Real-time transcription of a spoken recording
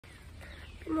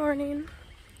Morning.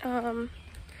 The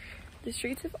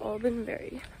streets have all been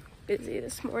very busy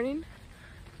this morning.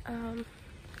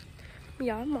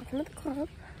 Yeah, I'm walking to the club,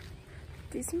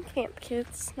 do some camp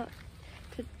kids, not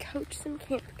to coach some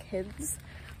camp kids.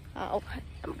 Wow,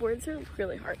 words are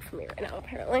really hard for me right now,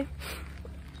 apparently.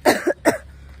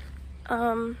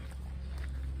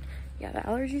 Yeah, the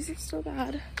allergies are still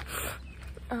bad.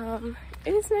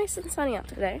 It is nice and sunny out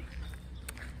today,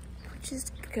 which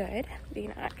is good. We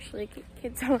can actually get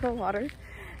kids out of the water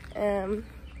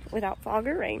without fog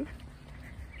or rain.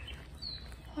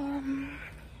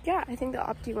 Yeah, I think the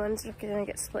Opti ones are gonna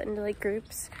get split into like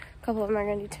groups. A couple of them are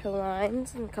gonna do tow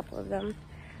lines, and a couple of them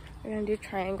are gonna do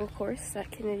triangle course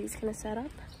that Kennedy's gonna set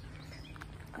up.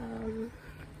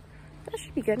 That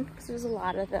should be good because there's a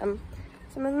lot of them.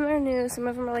 Some of them are new, some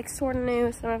of them are like sort of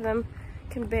new, some of them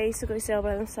can basically sail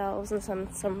by themselves, and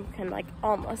some can like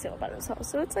almost sail by themselves.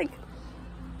 So it's like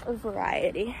a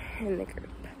variety in the group.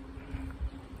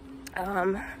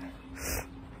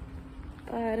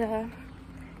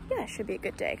 Yeah, it should be a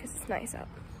good day because it's nice out.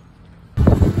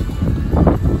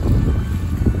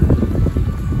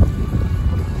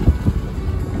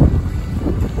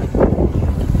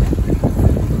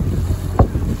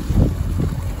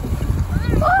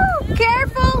 Woo!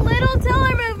 Careful, little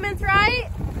tiller movements, right?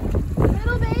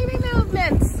 Little baby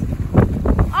movements.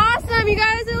 Awesome, you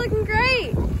guys are looking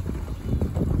great.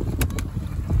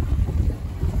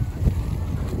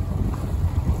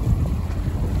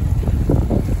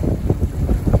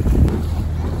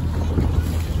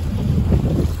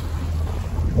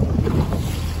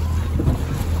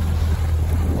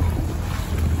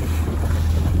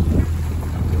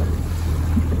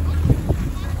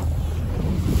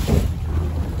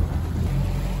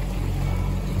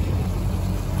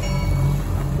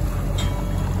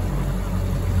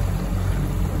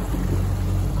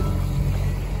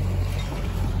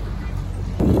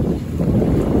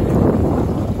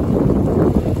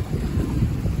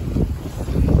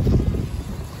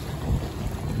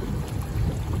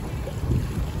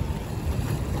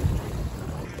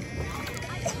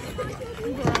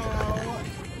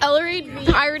 Ellery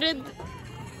pirated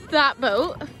that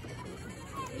boat.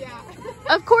 Yeah.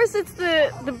 Of course it's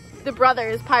the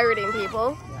brothers pirating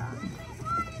people.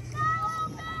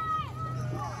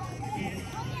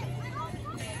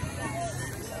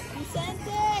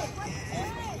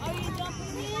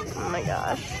 Oh my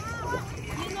gosh.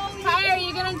 Hi, are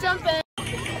you gonna jump in?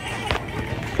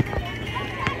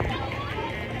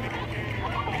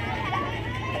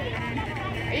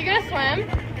 Are you gonna swim?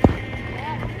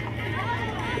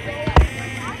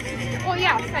 Well,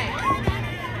 yeah, same.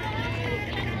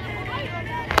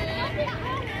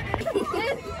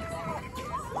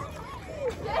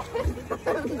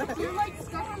 You're like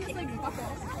stuck on this like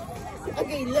buckle.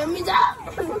 Okay, let me down.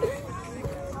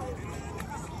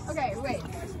 Okay, wait.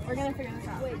 We're gonna figure this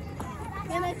out. Wait.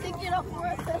 Can I pick it up for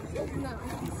a second? No.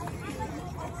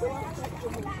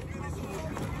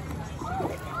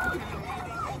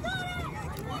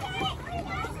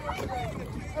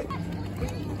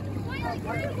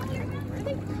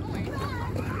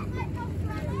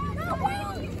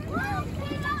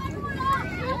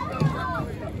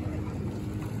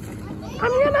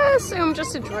 I'm gonna assume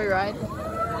just a joyride.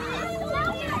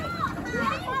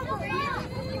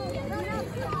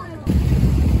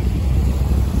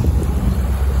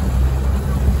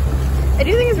 I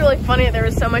do think it's really funny that there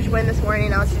was so much wind this morning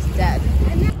and now it's just dead.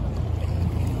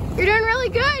 You're doing really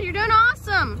good. You're doing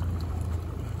awesome.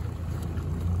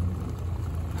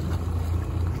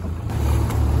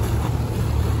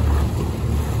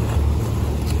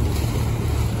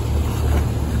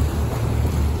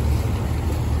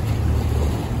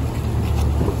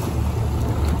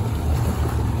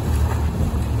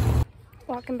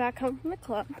 Walking back home from the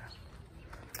club.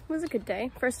 It was a good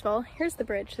day. First of all, here's the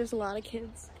bridge. There's a lot of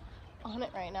kids on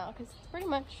it right now because it's pretty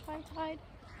much high tide.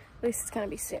 At least it's gonna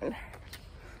be soon.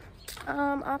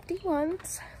 Opti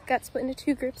ones got split into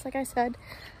two groups, like I said.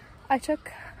 I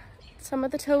took some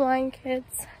of the tow line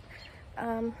kids.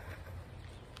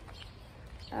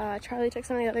 Charlie took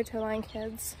some of the other tow line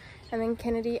kids, and then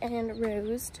Kennedy and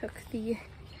Rose took the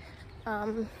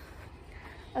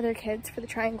other kids for the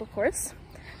triangle course.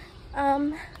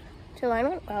 Tow line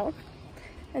went well,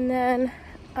 and then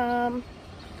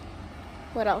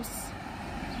what else?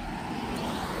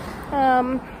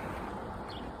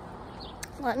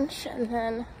 Lunch, and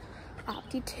then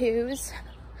Opti 2s.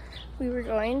 We were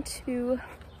going to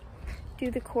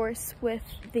do the course with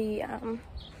the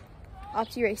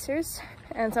Opti racers,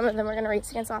 and some of them were going to race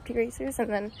against Opti racers and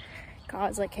then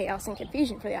cause like chaos and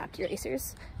confusion for the Opti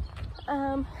racers.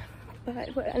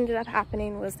 But what ended up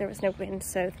happening was there was no wind,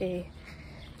 so they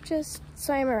just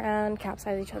swam around,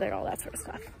 capsized each other, all that sort of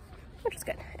stuff, which was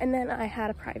good. And then I had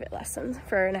a private lesson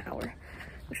for an hour,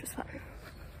 which was fun.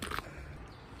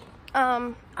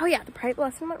 Oh yeah, the private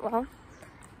lesson went well,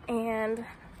 and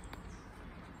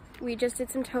we just did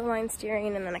some tow line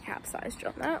steering and then a capsize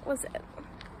drill, and that was it.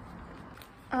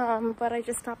 But I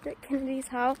just stopped at Kennedy's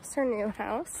house, her new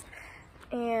house,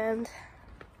 and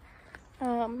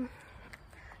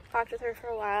talked with her for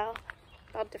a while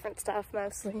about different stuff,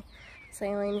 mostly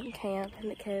sailing and camp and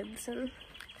the kids, and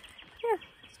yeah,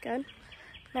 it's good.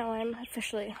 Now I'm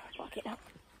officially walking out.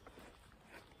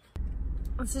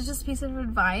 This is just a piece of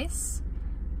advice,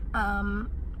 and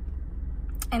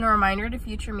a reminder to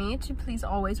future me to please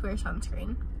always wear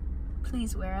sunscreen.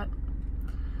 Please wear it.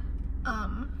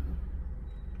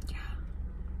 Yeah,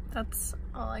 that's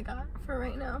all I got for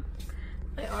right now.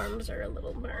 My arms are a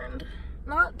little burned.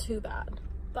 Not too bad,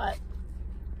 but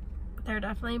they're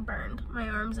definitely burned. My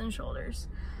arms and shoulders.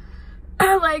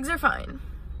 Legs are fine,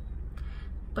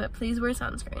 but please wear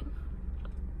sunscreen.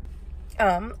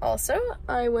 Also,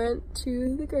 I went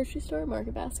to the grocery store,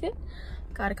 Market Basket,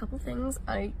 got a couple things.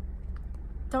 I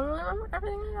don't really remember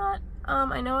everything I got.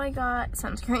 I know I got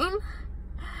sunscreen,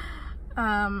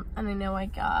 and I know I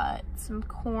got some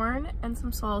corn and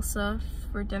some salsa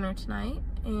for dinner tonight,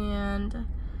 and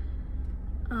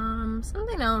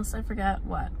something else, I forget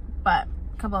what, but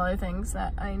a couple other things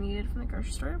that I needed from the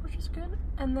grocery store, which is good.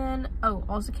 And then, oh,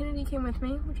 also Kennedy came with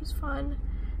me, which was fun.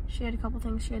 She had a couple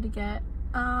things she had to get.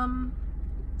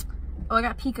 Oh, I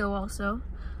got Pico also.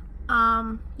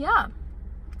 Yeah,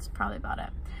 that's probably about it.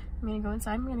 I'm gonna go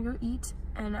inside, I'm gonna go eat,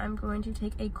 and I'm going to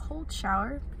take a cold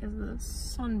shower because of the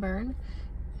sunburn,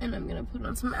 and I'm gonna put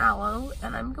on some aloe,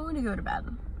 and I'm going to go to bed.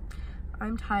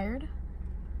 I'm tired.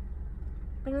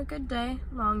 Been a good day,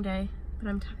 long day, but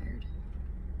I'm tired.